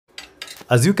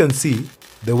As you can see,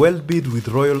 the weld bit with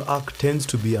royal arc tends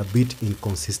to be a bit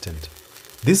inconsistent.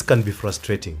 This can be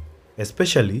frustrating,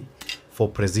 especially for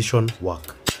precision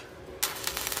work.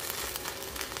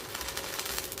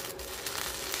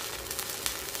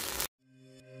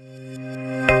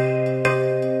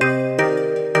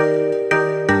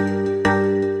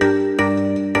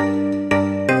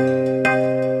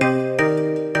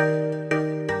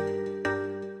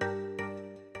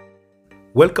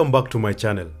 Welcome back to my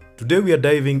channel. Today we are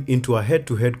diving into a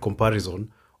head-to-head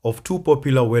comparison of two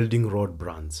popular welding rod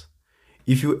brands.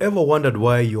 If you ever wondered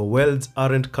why your welds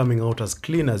aren't coming out as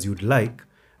clean as you'd like,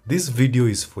 this video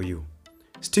is for you.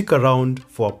 Stick around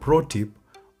for a pro tip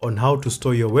on how to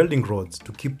store your welding rods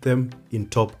to keep them in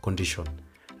top condition.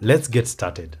 Let's get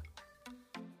started.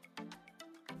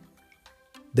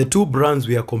 The two brands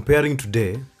we are comparing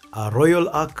today are Royal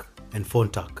Arc and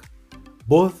Fontac.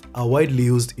 Both are widely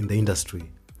used in the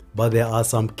industry, but there are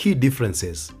some key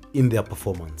differences in their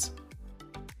performance.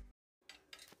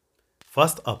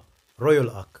 First up, Royal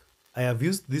Arc. I have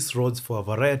used these rods for a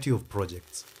variety of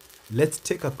projects. Let's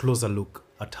take a closer look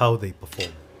at how they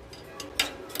perform.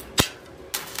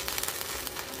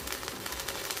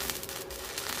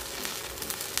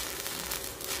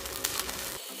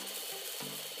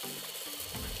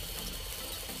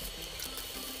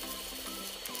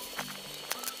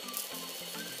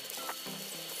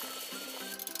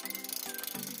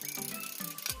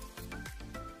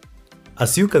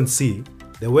 As you can see,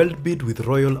 the weld bit with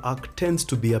Royal Arc tends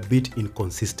to be a bit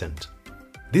inconsistent.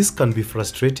 This can be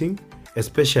frustrating,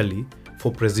 especially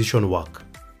for precision work.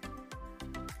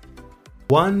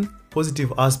 One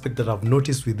positive aspect that I've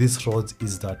noticed with these rods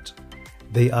is that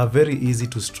they are very easy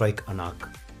to strike an arc.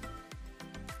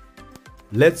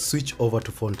 Let's switch over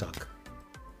to Fontac.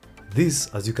 This,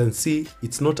 as you can see,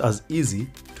 it's not as easy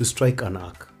to strike an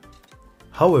arc.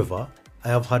 However, I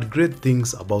have heard great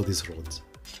things about these rods.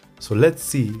 So let's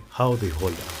see how they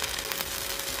hold up.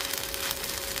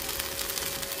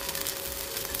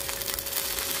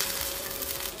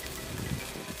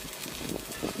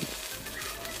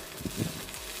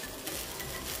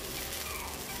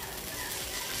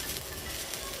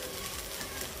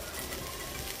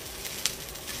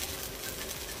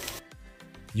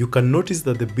 You can notice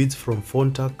that the bits from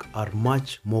Fontac are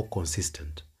much more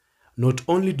consistent. Not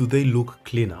only do they look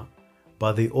cleaner,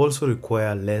 but they also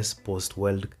require less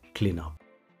post-weld cleanup.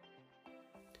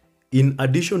 In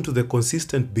addition to the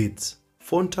consistent bits,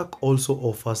 Fontac also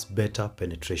offers better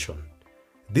penetration.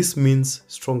 This means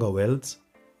stronger welds,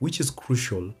 which is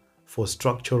crucial for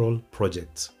structural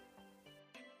projects.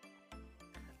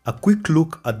 A quick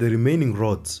look at the remaining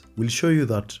rods will show you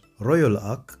that Royal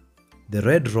Arc, the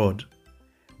red rod,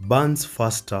 burns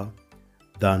faster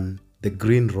than the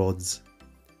green rods,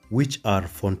 which are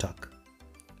Fontac.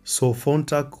 So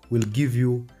Fontac will give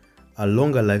you a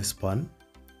longer lifespan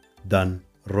than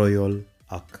Royal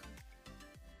Arc.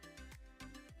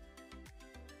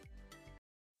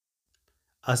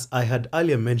 As I had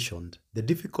earlier mentioned, the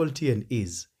difficulty and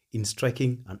ease in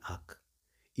striking an arc.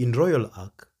 In Royal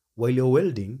Arc, while you're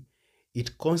welding,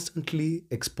 it constantly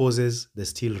exposes the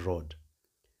steel rod,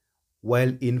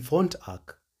 while in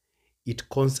Fontac, it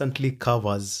constantly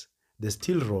covers the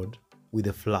steel rod with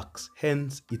a flux.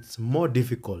 Hence, it's more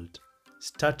difficult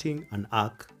starting an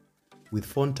arc with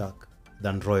Fontac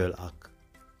than Royal Arc.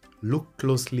 Look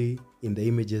closely in the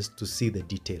images to see the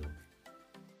detail.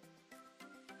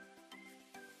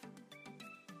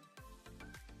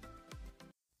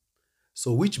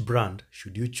 So which brand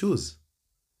should you choose?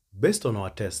 Based on our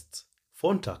tests,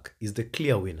 Fontac is the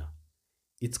clear winner.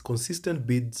 Its consistent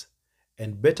beads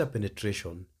and better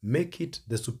penetration make it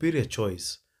the superior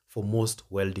choice for most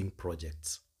welding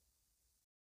projects.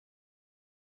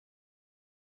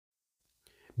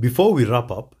 Before we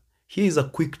wrap up, here is a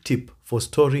quick tip for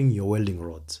storing your welding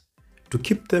rods. To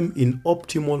keep them in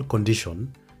optimal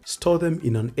condition, store them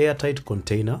in an airtight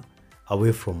container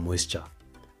away from moisture.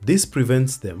 This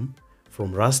prevents them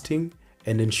from rusting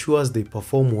and ensures they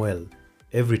perform well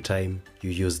every time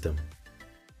you use them.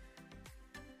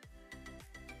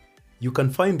 You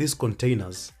can find these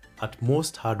containers at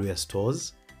most hardware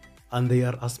stores, and they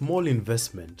are a small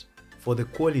investment for the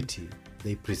quality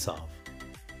they preserve.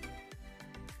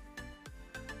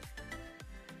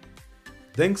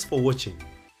 Thanks for watching.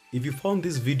 If you found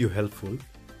this video helpful,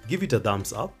 give it a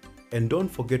thumbs up and don't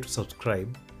forget to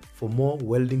subscribe for more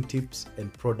welding tips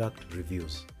and product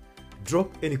reviews.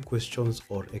 Drop any questions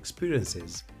or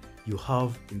experiences you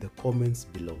have in the comments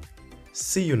below.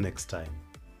 See you next time.